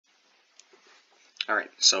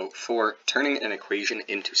Alright, so for turning an equation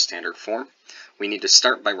into standard form, we need to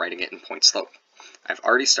start by writing it in point slope. I've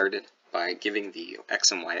already started by giving the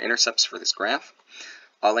x and y intercepts for this graph.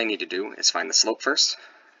 All I need to do is find the slope first.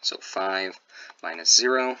 So 5 minus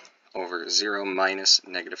 0 over 0 minus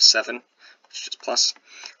negative 7, which is plus.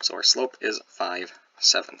 So our slope is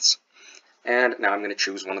 5/7. And now I'm going to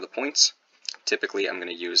choose one of the points. Typically I'm going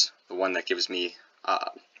to use the one that gives me,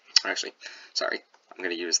 I'm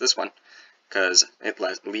going to use this one, because it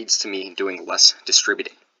leads to me doing less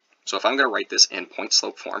distributing. So if I'm going to write this in point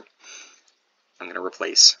slope form, I'm going to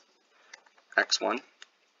replace x1,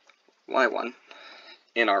 y1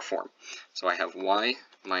 in our form. So I have y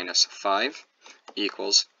minus 5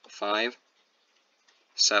 equals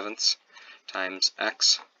 5/7 times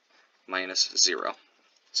x minus 0.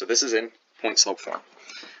 So this is in point slope form.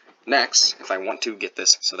 Next, if I want to get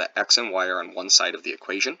this so that x and y are on one side of the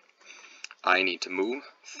equation, I need to move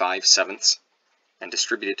 5/7 and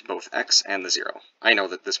distribute it to both x and the 0. I know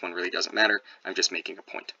that this one really doesn't matter, I'm just making a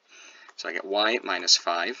point. So I get y minus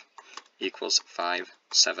 5 equals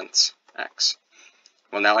 5/7 x.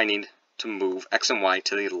 Well, now I need to move x and y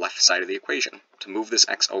to the left side of the equation. To move this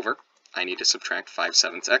x over, I need to subtract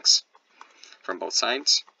 5/7 x from both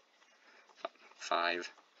sides.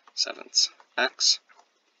 5/7 x.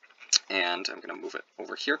 And I'm going to move it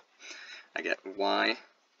over here. I get y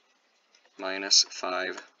minus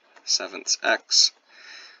 5/7 x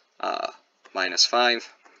minus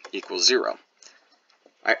 5 equals 0.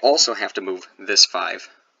 I also have to move this 5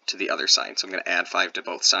 to the other side, so I'm going to add 5 to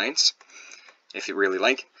both sides. If you really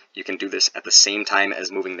like, you can do this at the same time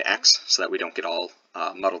as moving the x, so that we don't get all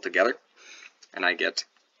muddled together. And I get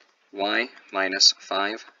y minus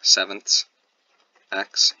 5/7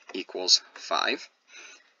 x equals 5.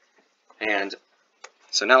 And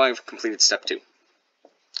so now I've completed step 2.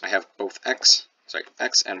 I have both x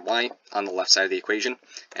and y on the left side of the equation,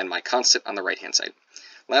 and my constant on the right-hand side.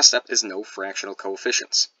 Last step is no fractional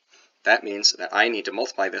coefficients. That means that I need to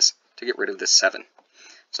multiply this to get rid of this 7.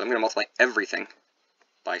 So I'm going to multiply everything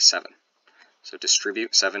by 7. So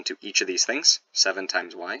distribute 7 to each of these things. 7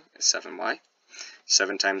 times y is 7y.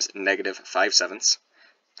 7 times negative 5/7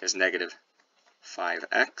 is negative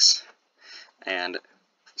 5x. And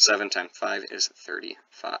 7 times 5 is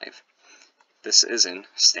 35. This is in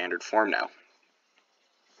standard form now.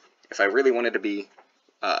 If I really wanted to be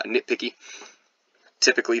nitpicky,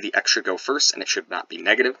 typically the x should go first and it should not be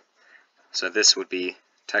negative. So this would be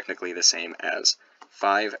technically the same as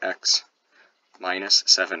 5x minus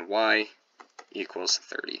 7y equals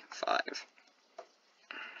 35.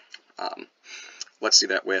 Let's do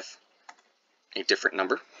that with a different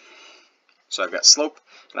number. So I've got slope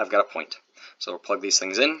and I've got a point. So we'll plug these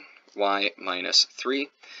things in. Y minus 3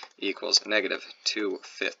 equals negative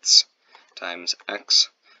 2/5 times x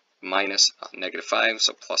minus negative 5,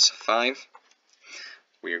 so plus 5.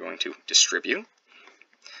 We are going to distribute.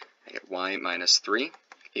 I get y minus 3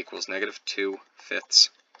 equals negative 2/5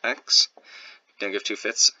 x. Negative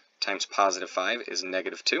 2/5 times positive 5 is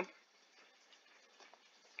negative 2,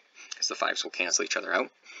 because the 5s will cancel each other out.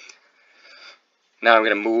 Now I'm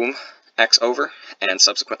going to move x over and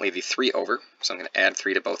subsequently the 3 over, so I'm going to add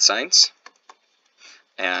 3 to both sides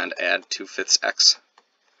and add 2/5 x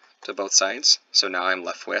to both sides. So now I'm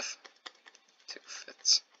left with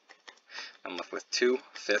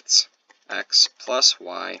 2/5 x plus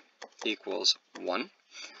y equals 1.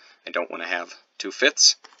 I don't want to have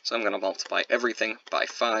 2/5, so I'm going to multiply everything by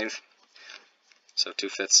 5. So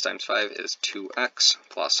 2/5 times 5 is 2x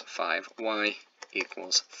plus 5y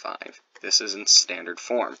equals 5. This is in standard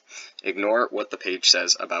form. Ignore what the page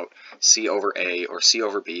says about c over a or c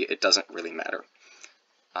over b. It doesn't really matter.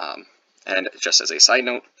 And just as a side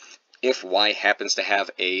note, if y happens to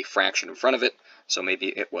have a fraction in front of it, so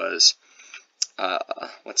maybe it was,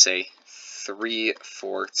 let's say,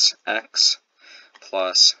 3/4 x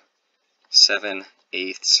plus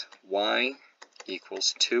 7/8 y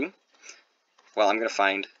equals 2, well, I'm going to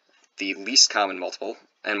find the least common multiple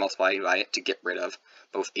and multiply by it to get rid of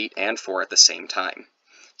both 8 and 4 at the same time.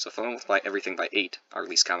 So if I multiply everything by 8, our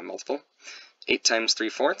least common multiple, 8 times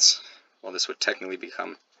 3/4, well, this would technically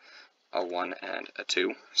become a 1 and a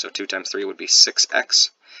 2. So 2 times 3 would be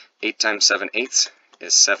 6x. 8 times 7/8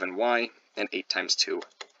 is 7y, and 8 times 2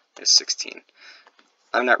 is 16.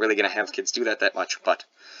 I'm not really going to have kids do that much, but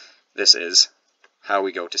this is how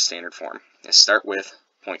we go to standard form. Is start with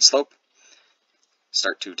point slope,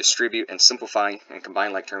 start to distribute and simplify and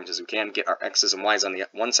combine like terms as we can, get our x's and y's on the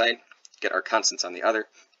one side, get our constants on the other,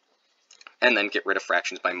 and then get rid of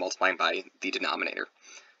fractions by multiplying by the denominator.